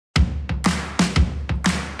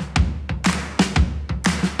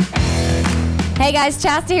Hey guys,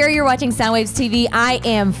 Chasta here. You're watching Soundwaves TV. I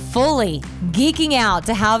am fully geeking out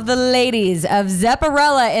to have the ladies of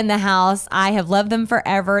Zepparella in the house. I have loved them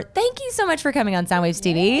forever. Thank you so mumuch for coming on Soundwaves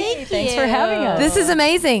TV. Thanks for having us. This is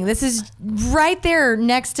amazing. This is right there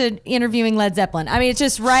next to interviewing Led Zeppelin. I mean, it's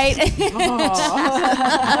just right, just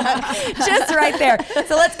right there.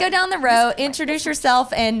 So let's go down the row. Introduce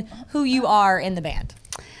yourself and who you are in the band.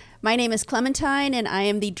 My name is Clementine, and I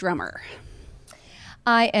am the drummer.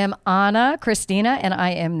 I am Anna Christina, and I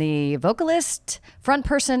am the vocalist, front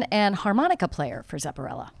person, and harmonica player for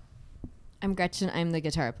Zepparella. I'm Gretchen. I'm the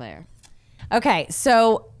guitar player. Okay,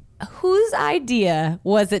 so whose idea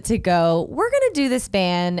was it to go, we're going to do this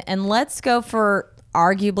band, and let's go for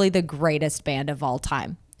arguably the greatest band of all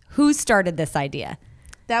time? Who started this idea?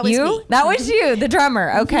 That was you? me. That was you, the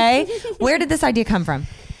drummer, okay? Where did this idea come from?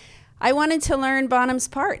 I wanted to learn Bonham's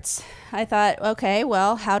parts. I thought, okay,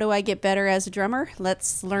 well, how do I get better as a drummer?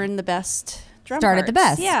 Let's learn the best drum Start parts. at the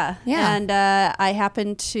best. Yeah. And I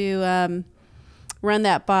happened to run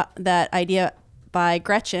that idea by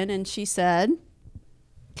Gretchen, and she said,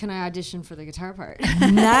 Can I audition for the guitar part?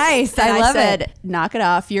 Nice. I love said, it. knock it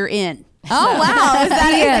off. You're in. Oh, wow. Is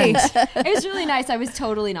that easy? It was really nice. I was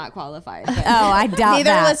totally not qualified. But. Oh, I doubt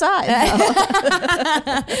Neither that. was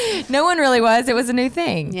I. No one really was. It was a new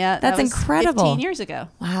thing. Yeah. That's that was incredible. 15 years ago.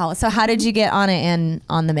 Wow. So how did you get on it and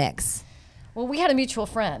on the mix? Well, we had a mutual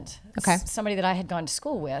friend. Okay. Somebody that I had gone to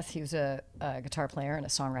school with. He was a guitar player and a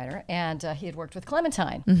songwriter, and he had worked with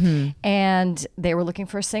Clementine. Mm-hmm. And they were looking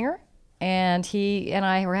for a singer, and he and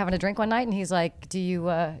I were having a drink one night, and he's like, do you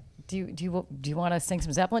want to sing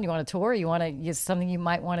some Zeppelin? You want to tour? You want to use something you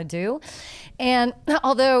might want to do? And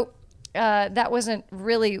although that wasn't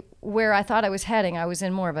really where I thought I was heading, I was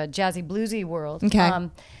in more of a jazzy bluesy world. Okay.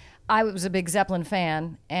 I was a big Zeppelin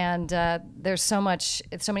fan, and there's so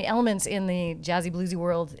many elements in the jazzy bluesy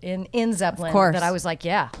world in Zeppelin that I was like,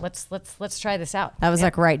 yeah, let's try this out. That was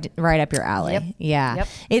like right up your alley. Yep. Yeah. Yep.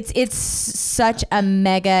 It's such a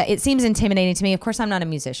mega, it seems intimidating to me. Of course, I'm not a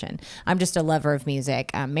musician. I'm just a lover of music.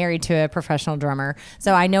 I'm married to a professional drummer,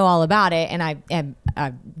 so I know all about it, and I am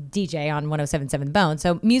a DJ on 107.7 Bone.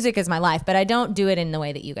 So music is my life, but I don't do it in the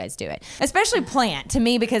way that you guys do it. Especially Plant, to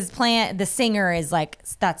me, because Plant, the singer, is like,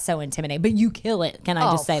 that's so intimidating, but you kill it. Can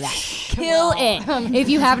I just say that? Kill it. If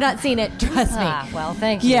you have not seen it, trust me. Well,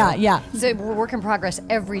 thank you. Yeah. So we're work in progress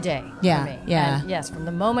every day Yeah, for me. yeah. And yes, from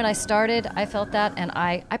the moment I started, I felt that, and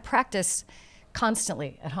I practice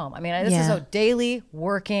constantly at home. I mean, this is a daily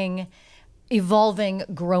working, evolving,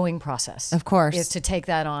 growing process. Of course. Is to take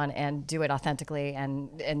that on and do it authentically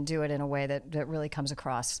and do it in a way that really comes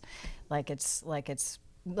across like it's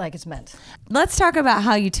meant. Let's talk about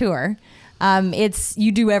how you tour.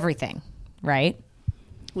 You do everything, right?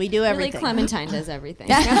 We do Really, everything. Clementine does everything.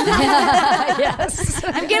 Yes.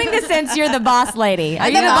 I'm getting the sense you're the boss lady. Are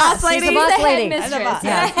you the boss. boss lady? She's the boss The lady. head mistress.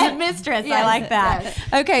 Yeah. Head mistress. I like that.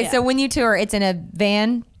 Okay, so when you tour, it's in a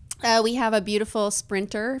van. We have a beautiful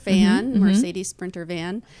Sprinter van, Mercedes Sprinter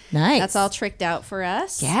van. Nice. That's all tricked out for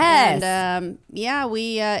us. Yes. And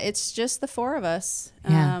it's just the four of us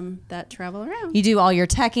that travel around. You do all your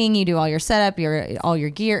teching, you do all your setup, all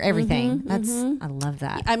your gear, everything. I love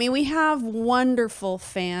that. I mean, we have wonderful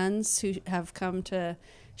fans who have come to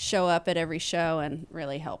show up at every show and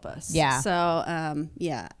really help us. Yeah. So, I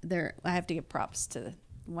have to give props to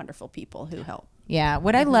wonderful people who help. Yeah,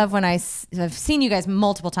 what I love when I've seen you guys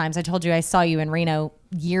multiple times. I told you I saw you in Reno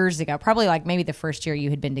years ago, probably like maybe the first year you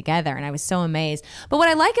had been together, and I was so amazed. But what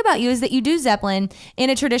I like about you is that you do Zeppelin in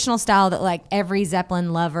a traditional style that like every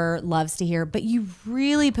Zeppelin lover loves to hear, but you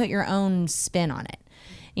really put your own spin on it.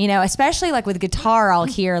 You know, especially like with guitar, I'll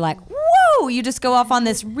hear like, whoa, you just go off on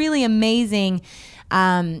this really amazing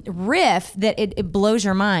riff that it blows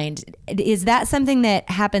your mind. Is that something that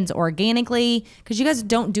happens organically? Because you guys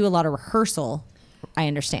don't do a lot of rehearsal, I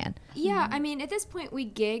understand. Yeah, I mean, at this point, we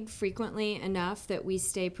gig frequently enough that we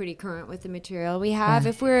stay pretty current with the material we have.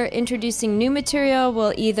 If we're introducing new material,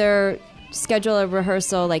 we'll either schedule a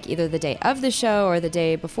rehearsal like either the day of the show or the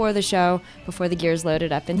day before the show, before the gear's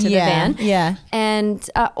loaded up into the van. Yeah. And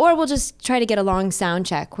or we'll just try to get a long sound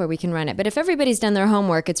check where we can run it. But if everybody's done their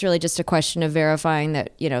homework, it's really just a question of verifying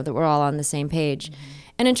that, that we're all on the same page.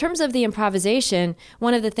 And in terms of the improvisation,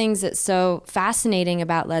 one of the things that's so fascinating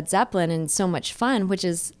about Led Zeppelin and so much fun, which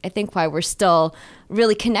is I think why we're still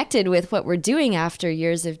really connected with what we're doing after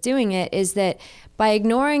years of doing it, is that by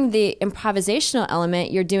ignoring the improvisational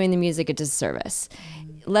element, you're doing the music a disservice.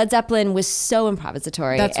 Led Zeppelin was so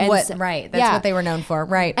improvisatory. That's what they were known for,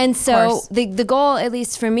 right? And so the goal, at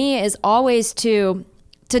least for me, is always to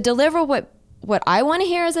deliver what what I want to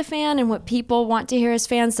hear as a fan and what people want to hear as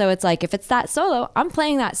fans. So it's like, if it's that solo, I'm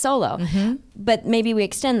playing that solo. But maybe we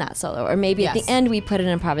extend that solo, or maybe at the end we put an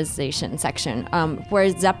improvisation section. Where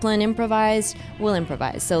Zeppelin improvised, we'll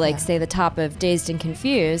improvise. So like, say the top of Dazed and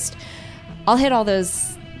Confused, I'll hit all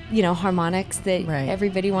those, you know, harmonics that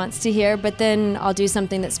everybody wants to hear, but then I'll do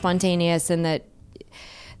something that's spontaneous and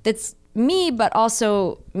that's me, but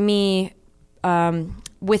also me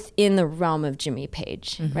within the realm of Jimmy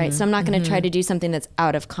Page, right? So I'm not going to try to do something that's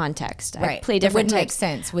out of context. I play different It would make types.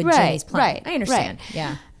 sense with Jimmy's playing. I understand.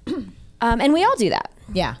 Yeah. And we all do that.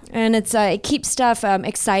 Yeah. And it's it keeps stuff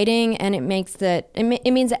exciting, and it makes it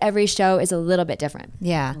means that every show is a little bit different.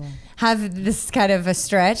 Yeah. Have this is kind of a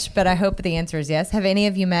stretch, but I hope the answer is yes. Have any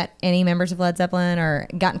of you met any members of Led Zeppelin or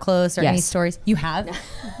gotten close or any stories? You have?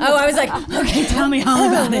 Oh, I was like, okay, tell me all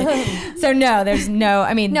about it. So no, there's no,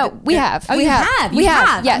 I mean. No, we have. Oh, we have. We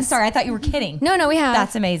have. Yes. I'm sorry, I thought you were kidding. No, we have.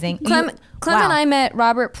 That's amazing. Clem and I met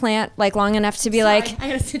Robert Plant like long enough to be like. I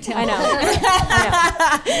gotta sit down. I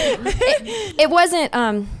know. It wasn't.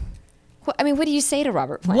 I mean, what do you say to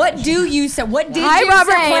Robert Plant? What do you say? What did Hi, you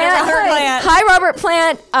Robert say Plant. to Robert Plant? Hi,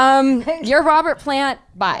 Robert Plant. You're Robert Plant.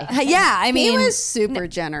 Bye. Yeah, I mean, he was super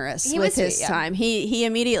generous with his time. He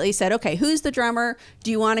immediately said, "Okay, who's the drummer?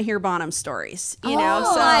 Do you want to hear Bonham stories?" You know.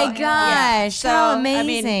 Oh so, my gosh, So how I mean,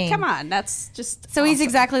 amazing. come on, that's just so he's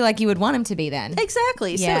exactly like you would want him to be then.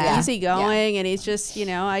 exactly Yeah. so easygoing, and he's just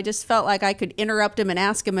I just felt like I could interrupt him and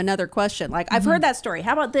ask him another question. Like, I've heard that story.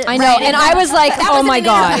 How about this? I know, and I was like, "Oh my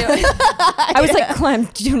god!" interview. I was like, "Clem,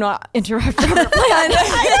 do not interrupt Robert Plant." I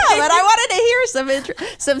know, but I wanted to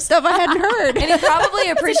hear some stuff I hadn't heard. And he probably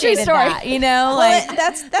appreciated story. that, you know, Well, like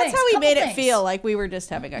that's how he made it feel like we were just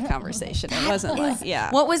having a conversation. It wasn't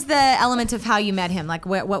like What was the element of how you met him? Like,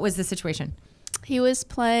 what was the situation? He was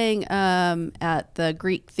playing at the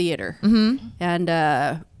Greek Theater, and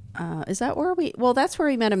is that where that's where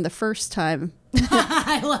we met him the first time.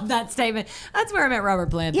 I love that statement. That's where I met Robert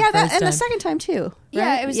Plant. Yeah, the the second time too. Yeah,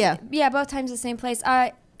 right? it was. Yeah, both times the same place.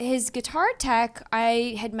 His guitar tech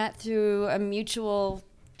I had met through a mutual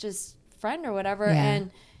just friend or whatever,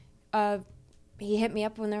 and he hit me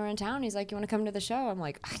up when they were in town. He's like, "You want to come to the show?" I'm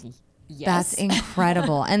like, "Yes." That's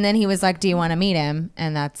incredible. And then he was like, "Do you want to meet him?"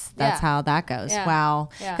 And that's how that goes. Yeah. Wow.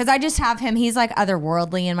 Yeah. Because I just have him. He's like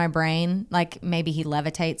otherworldly in my brain. Like maybe he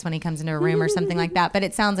levitates when he comes into a room or something like that. But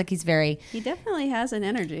it sounds like he's very. He definitely has an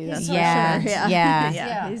energy. That's for Yeah, sure.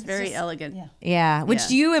 yeah. He's very elegant. Yeah, which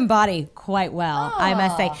Yeah. you embody quite well, I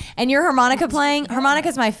must say. And your harmonica playing,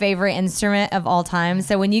 harmonica's my favorite instrument of all time.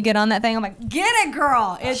 So when you get on that thing, I'm like, get it,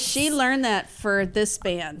 girl. She learned that for this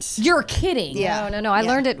band. You're kidding. Yeah. No. I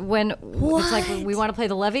learned it when it's like when we want to play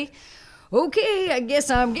the levee. Okay, I guess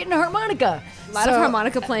I'm getting a harmonica. A lot of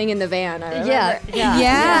harmonica playing in the van. I remember.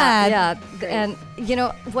 Yeah. And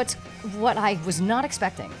what I was not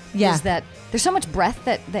expecting Yeah. is that there's so much breath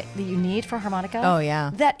that you need for harmonica. Oh,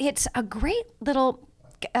 yeah. That it's a great little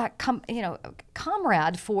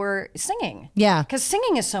comrade for singing. Yeah. Because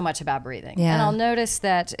singing is so much about breathing. Yeah. And I'll notice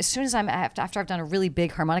that as soon as after I've done a really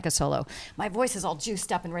big harmonica solo, my voice is all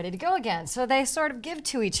juiced up and ready to go again. So they sort of give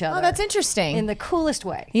to each other. Oh, that's interesting. In the coolest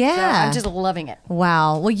way. Yeah. So I'm just loving it.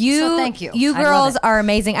 Wow. Well, So thank you. You I love girls it. are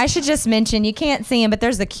amazing. I should just mention, you can't see him, but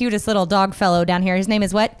there's the cutest little dog fellow down here. His name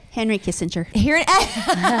is what? Henry Kissinger. Here,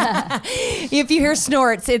 if you hear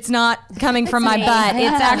snorts, it's not coming from my butt.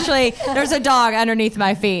 It's actually, there's a dog underneath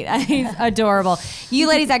my feet. He's adorable. You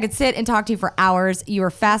ladies, I could sit and talk to you for hours. You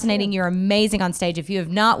are fascinating. You're amazing on stage. If you have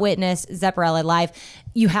not witnessed Zepparella live,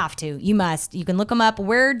 you have to. You must. You can look them up.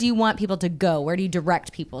 Where do you want people to go? Where do you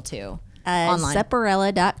direct people to? Online.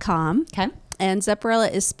 Zepparella.com. Okay. And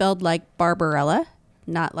Zepparella is spelled like Barbarella,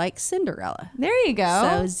 not like Cinderella. There you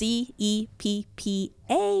go. So Zepparella.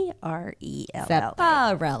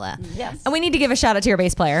 Zepparella. Yes. And we need to give a shout out to your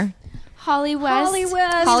bass player. Holly West.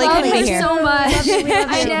 Holly Love couldn't be her here. so much.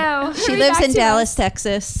 I know. She lives in Dallas,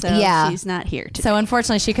 Texas, so Yeah. she's not here today. So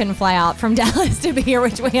unfortunately, she couldn't fly out from Dallas to be here,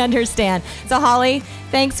 which we understand. So Holly,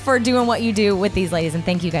 thanks for doing what you do with these ladies, and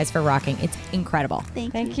thank you guys for rocking. It's incredible.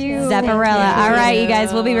 Thank Thank you. you. Zepparella. All right, you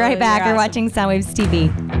guys, we'll be right back. You're You're awesome. watching Soundwaves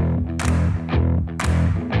TV.